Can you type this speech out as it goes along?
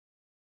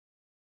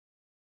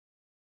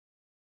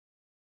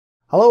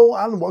Hello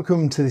and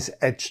welcome to this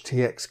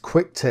EdgeTX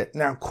Quick Tip.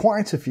 Now,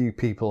 quite a few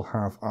people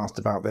have asked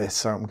about this,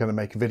 so I'm going to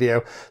make a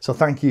video. So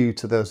thank you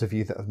to those of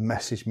you that have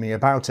messaged me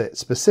about it.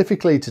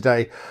 Specifically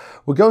today,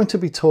 we're going to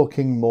be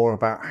talking more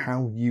about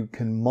how you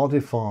can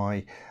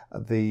modify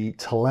the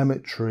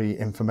telemetry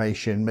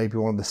information. Maybe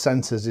one of the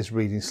sensors is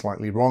reading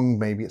slightly wrong,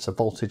 maybe it's a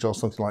voltage or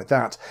something like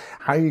that.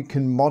 How you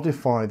can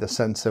modify the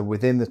sensor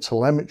within the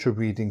telemetry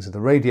readings of the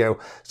radio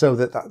so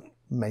that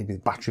maybe the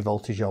battery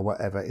voltage or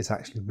whatever is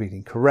actually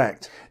reading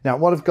correct. Now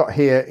what I've got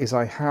here is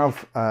I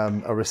have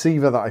a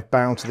receiver that I've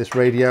bound to this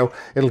radio.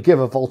 It'll give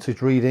a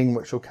voltage reading,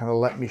 which will kind of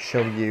let me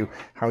show you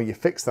how you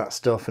fix that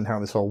stuff and how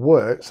this all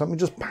works. So let me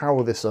just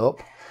power this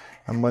up,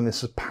 and when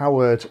this is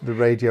powered, the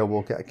radio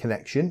will get a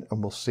connection and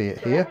we'll see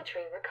it here.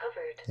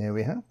 Here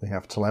we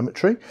have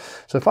telemetry.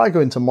 So if I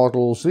go into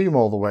models, zoom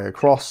all the way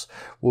across,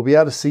 we'll be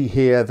able to see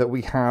here that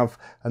we have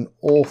an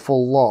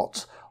awful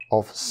lot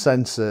of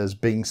sensors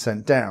being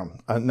sent down.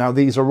 And now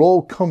these are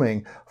all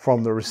coming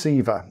from the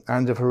receiver.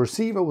 And if a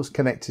receiver was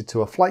connected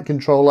to a flight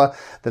controller,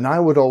 then I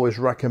would always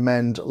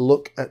recommend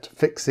look at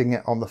fixing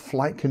it on the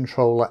flight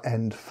controller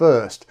end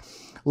first.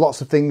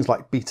 Lots of things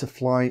like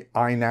Betaflight,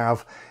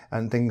 iNav,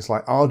 and things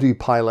like Ardu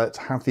Pilot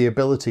have the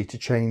ability to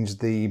change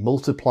the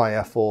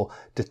multiplier for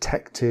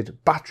detected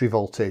battery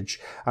voltage.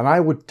 And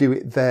I would do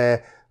it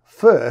there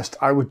first.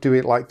 I would do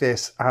it like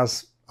this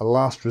as a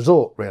last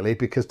resort, really,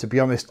 because to be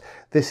honest,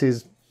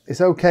 it's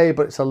okay,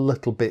 but it's a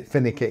little bit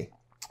finicky.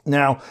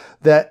 Now,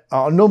 there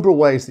are a number of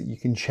ways that you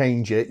can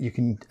change it. You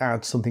can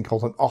add something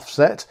called an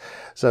offset.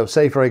 So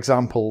say, for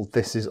example,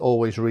 this is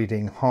always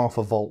reading half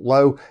a volt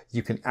low.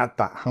 You can add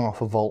that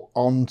half a volt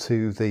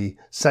onto the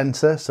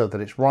sensor so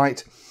that it's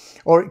right.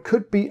 Or it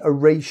could be a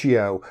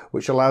ratio,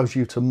 which allows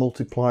you to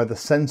multiply the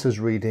sensor's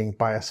reading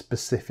by a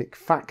specific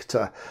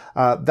factor.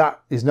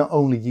 That is not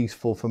only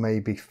useful for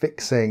maybe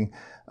fixing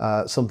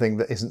something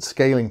that isn't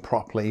scaling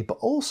properly, but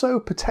also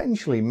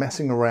potentially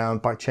messing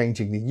around by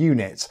changing the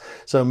units.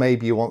 So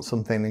maybe you want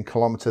something in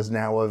kilometers an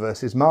hour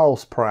versus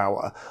miles per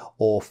hour,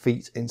 or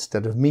feet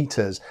instead of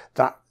meters.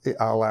 That it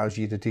allows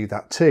you to do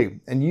that too.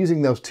 And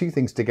using those two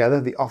things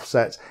together, the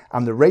offset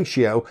and the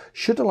ratio,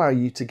 should allow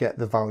you to get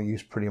the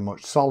values pretty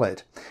much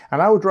solid. And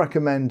I would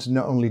recommend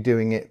not only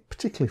doing it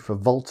particularly for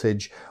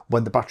voltage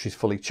when the battery is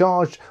fully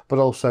charged, but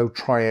also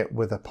try it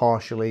with a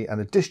partially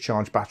and a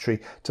discharged battery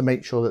to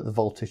make sure that the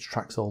voltage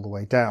tracks all the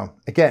way down.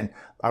 Again,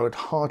 I would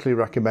hardly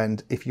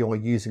recommend, if you're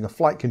using a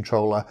flight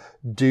controller,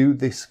 do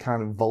this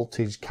kind of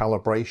voltage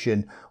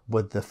calibration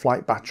with the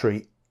flight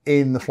battery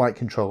in the flight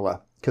controller.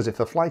 Because if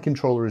the flight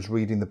controller is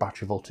reading the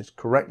battery voltage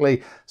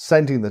correctly,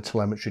 sending the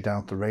telemetry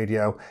down to the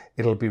radio,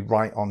 it'll be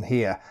right on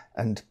here,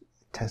 and it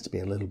tends to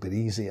be a little bit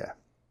easier.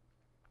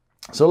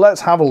 So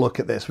let's have a look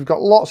at this. We've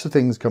got lots of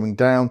things coming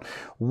down.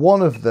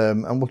 One of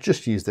them, and we'll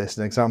just use this as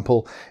an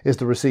example, is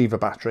the receiver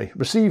battery.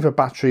 Receiver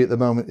battery at the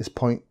moment is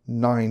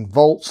 0.9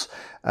 volts.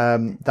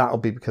 That'll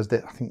be because I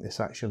think this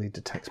actually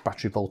detects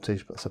battery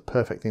voltage, but it's a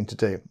perfect thing to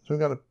do. So we're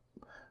going to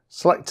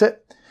select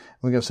it, and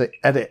we're going to say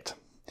edit.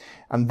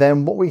 And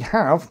then what we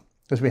have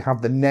is we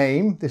have the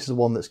name. This is the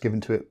one that's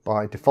given to it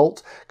by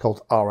default,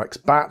 called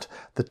RxBat.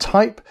 The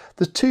type,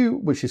 the two,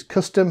 which is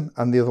custom,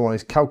 and the other one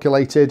is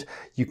calculated.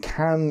 You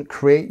can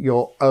create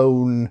your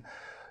own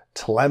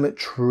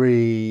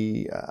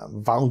telemetry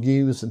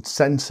values and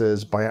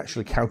sensors by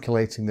actually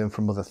calculating them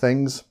from other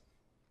things.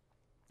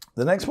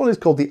 The next one is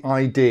called the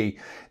ID.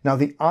 Now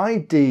the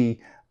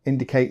ID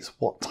indicates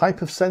what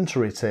type of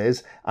sensor it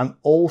is, and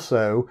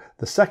also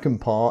the second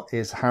part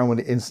is how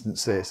many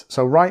instances.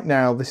 So right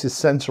now this is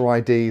sensor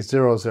ID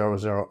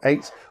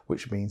 0008,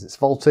 which means it's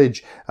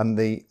voltage, and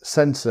the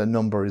sensor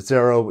number is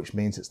 0, which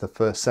means it's the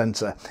first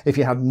sensor. If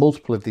you had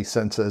multiple of these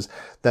sensors,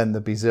 then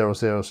there'd be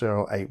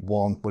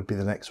 00081 would be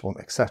the next one,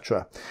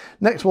 etc.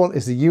 Next one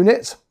is the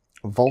unit,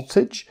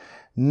 voltage.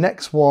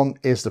 Next one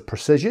is the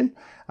precision.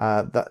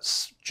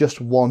 That's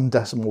just 1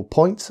 decimal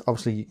point.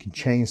 Obviously you can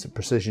change the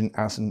precision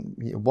as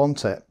you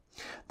want it.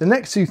 The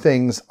next two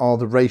things are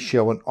the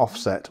ratio and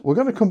offset. We're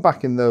going to come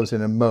back in those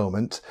in a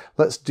moment.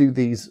 Let's do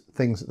these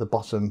things at the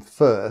bottom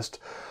first.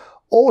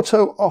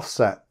 Auto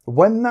offset.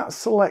 When that's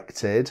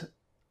selected,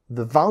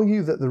 the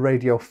value that the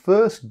radio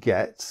first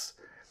gets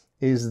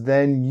is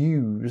then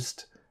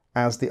used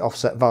as the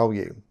offset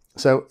value.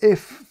 So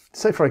if,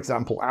 say for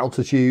example,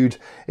 altitude,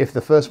 if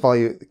the first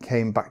value that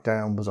came back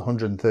down was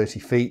 130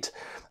 feet,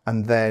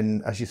 and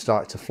then as you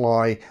start to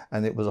fly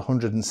and it was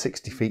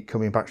 160 feet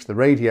coming back to the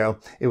radio,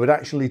 it would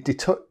actually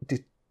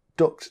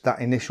deduct that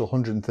initial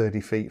 130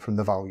 feet from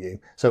the value.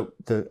 So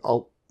the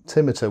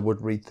altimeter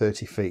would read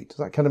 30 feet. Does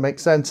that kind of make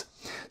sense?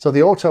 So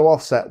the auto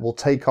offset will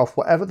take off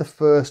whatever the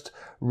first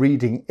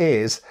reading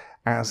is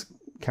as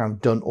kind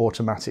of done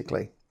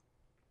automatically.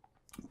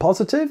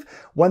 Positive,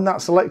 when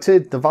that's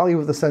selected, the value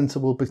of the sensor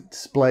will be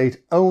displayed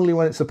only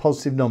when it's a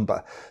positive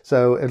number.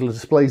 So it'll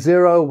display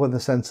 0 when the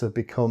sensor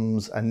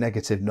becomes a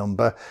negative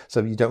number,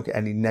 so you don't get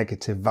any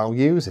negative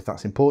values if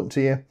that's important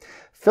to you.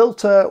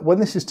 Filter, when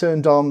this is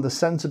turned on, the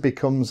sensor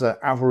becomes an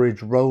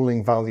average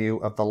rolling value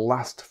of the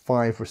last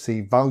 5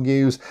 received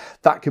values.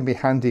 That can be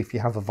handy if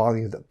you have a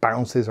value that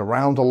bounces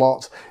around a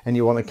lot and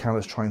you want to kind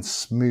of try and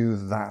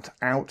smooth that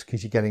out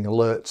because you're getting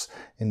alerts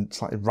in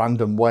slightly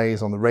random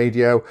ways on the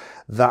radio.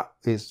 That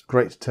is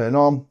great to turn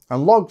on.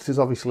 And logged is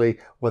obviously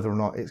whether or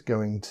not it's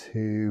going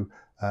to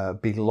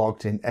be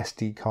logged in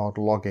SD card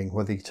logging,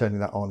 whether you're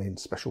turning that on in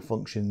special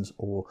functions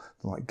or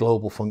like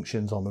global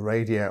functions on the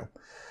radio.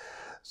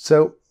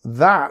 So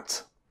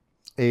that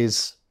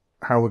is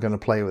how we're going to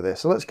play with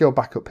this. So let's go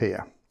back up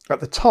here. At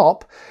the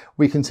top,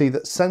 we can see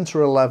that sensor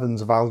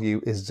 11's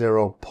value is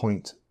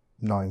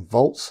 0.9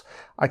 volts.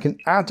 I can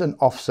add an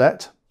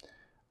offset,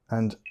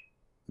 and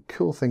the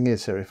cool thing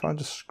is here, if I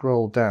just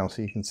scroll down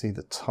so you can see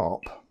the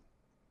top,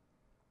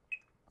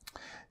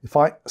 if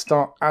I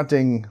start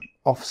adding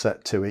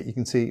offset to it, you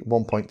can see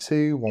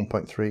 1.2,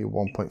 1.3,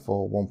 1.4,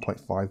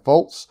 1.5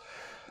 volts.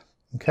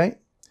 Okay.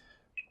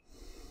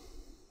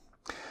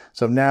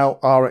 So now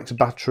RX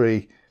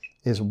battery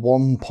is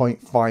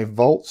 1.5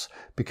 volts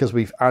because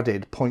we've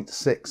added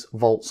 0.6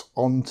 volts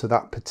onto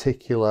that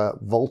particular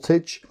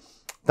voltage.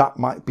 That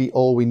might be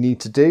all we need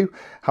to do.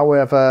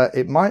 However,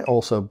 it might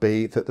also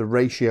be that the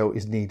ratio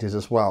is needed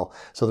as well.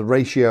 So the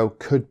ratio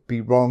could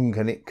be wrong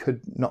and it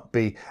could not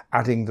be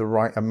adding the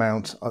right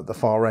amount at the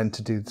far end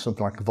to do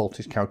something like a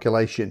voltage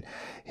calculation.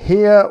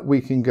 Here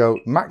we can go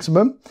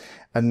maximum,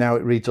 and now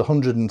it reads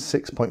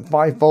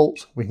 106.5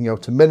 volts. We can go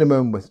to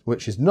minimum,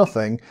 which is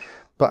nothing.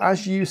 But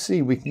as you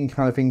see, we can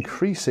kind of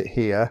increase it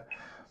here.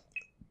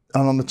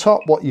 And on the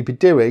top, what you'd be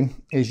doing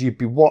is you'd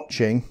be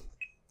watching.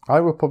 I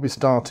would probably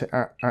start it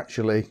at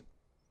actually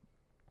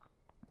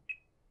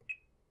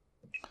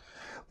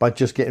by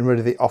just getting rid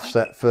of the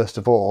offset first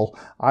of all.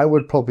 I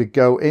would probably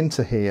go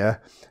into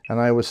here and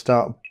I would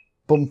start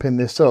bumping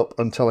this up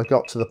until I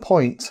got to the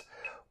point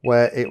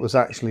where it was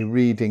actually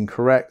reading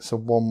correct. So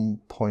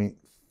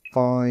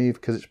 1.5,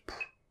 because it's,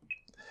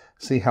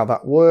 see how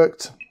that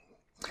worked.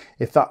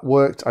 If that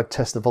worked, I'd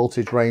test the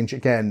voltage range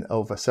again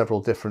over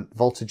several different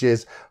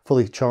voltages,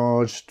 fully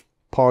charged,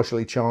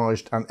 partially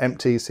charged and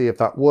empty, see if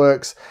that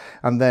works.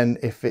 And then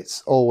if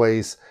it's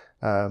always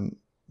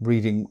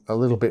reading a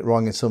little bit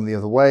wrong in some of the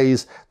other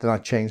ways, then I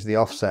change the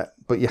offset.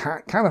 But you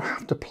kind of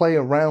have to play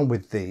around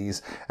with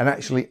these, and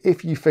actually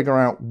if you figure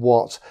out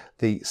what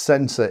the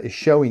sensor is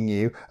showing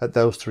you at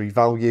those 3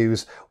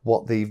 values,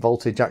 what the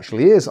voltage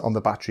actually is on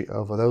the battery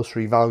over those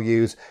 3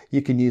 values,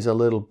 you can use a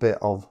little bit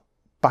of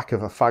back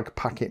of a fag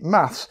packet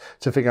maths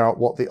to figure out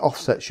what the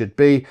offset should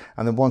be,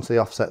 and then once the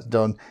offset's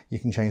done, you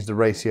can change the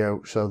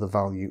ratio so the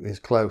value is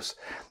close.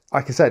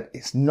 Like I said,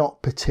 it's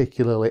not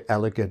particularly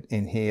elegant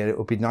in here. It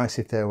would be nice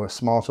if there were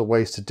smarter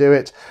ways to do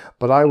it,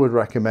 but I would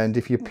recommend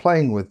if you're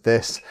playing with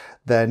this,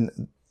 then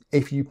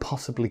if you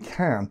possibly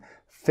can,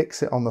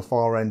 fix it on the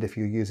far end if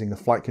you're using a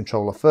flight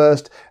controller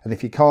first, and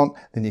if you can't,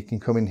 then you can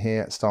come in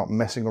here and start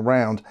messing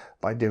around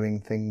by doing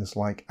things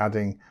like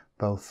adding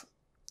both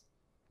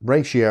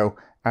ratio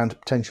and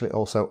potentially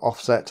also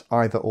offset,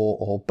 either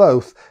or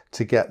both,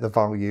 to get the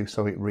value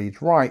so it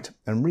reads right,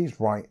 and reads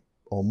right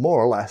or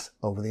more or less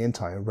over the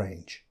entire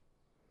range.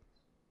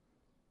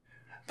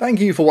 Thank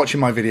you for watching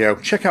my video.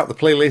 Check out the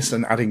playlist,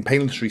 and adding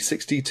Pedantry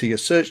 60 to your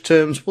search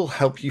terms will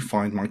help you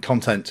find my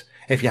content.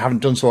 If you haven't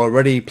done so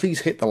already,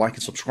 please hit the like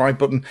and subscribe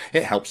button.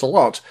 It helps a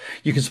lot.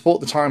 You can support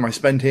the time I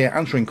spend here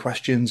answering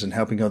questions and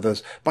helping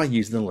others by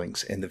using the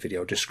links in the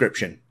video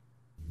description.